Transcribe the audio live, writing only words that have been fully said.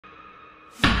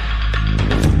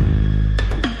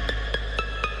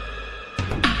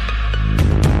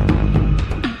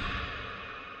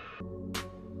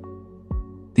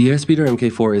The Airspeeder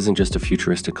Mk4 isn't just a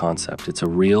futuristic concept, it's a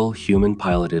real,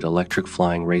 human-piloted electric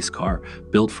flying race car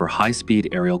built for high-speed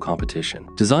aerial competition.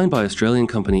 Designed by Australian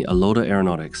company Alauda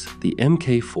Aeronautics, the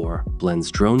Mk4 blends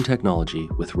drone technology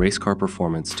with race car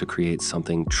performance to create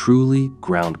something truly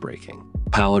groundbreaking.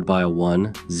 Powered by a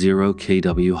 1.0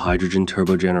 kW hydrogen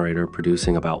turbogenerator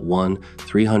producing about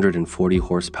 340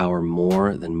 horsepower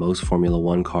more than most Formula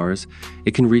One cars,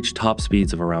 it can reach top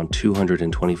speeds of around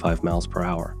 225 miles per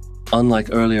hour. Unlike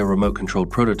earlier remote-controlled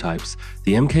prototypes,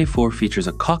 the Mk4 features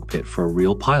a cockpit for a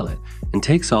real pilot and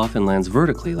takes off and lands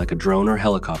vertically like a drone or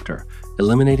helicopter,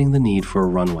 eliminating the need for a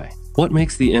runway. What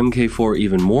makes the Mk4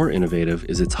 even more innovative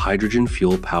is its hydrogen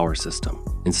fuel power system.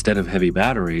 Instead of heavy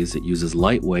batteries, it uses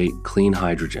lightweight, clean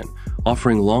hydrogen,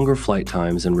 offering longer flight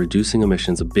times and reducing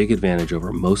emissions, a big advantage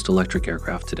over most electric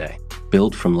aircraft today.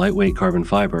 Built from lightweight carbon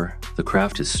fiber, the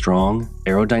craft is strong,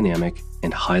 aerodynamic,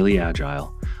 and highly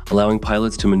agile, allowing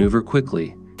pilots to maneuver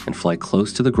quickly and fly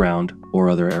close to the ground or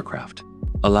other aircraft.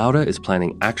 Alauda is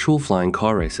planning actual flying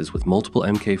car races with multiple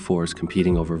Mk4s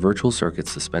competing over virtual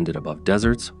circuits suspended above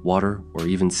deserts, water, or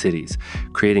even cities,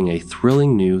 creating a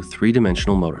thrilling new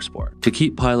three-dimensional motorsport. To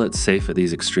keep pilots safe at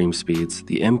these extreme speeds,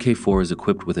 the Mk4 is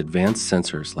equipped with advanced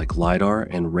sensors like LiDAR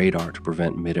and radar to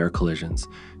prevent mid-air collisions,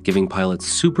 giving pilots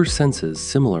super senses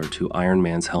similar to Iron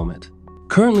Man's helmet.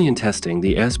 Currently in testing,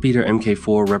 the Airspeeder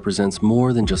Mk4 represents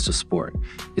more than just a sport.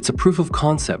 It's a proof of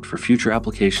concept for future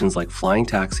applications like flying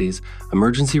taxis,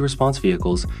 emergency response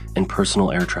vehicles, and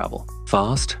personal air travel.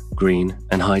 Fast, green,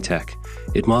 and high-tech,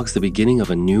 it marks the beginning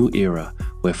of a new era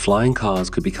where flying cars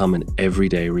could become an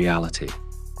everyday reality.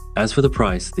 As for the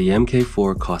price, the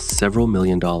Mk4 costs several $1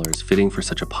 million, fitting for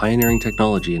such a pioneering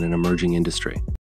technology in an emerging industry.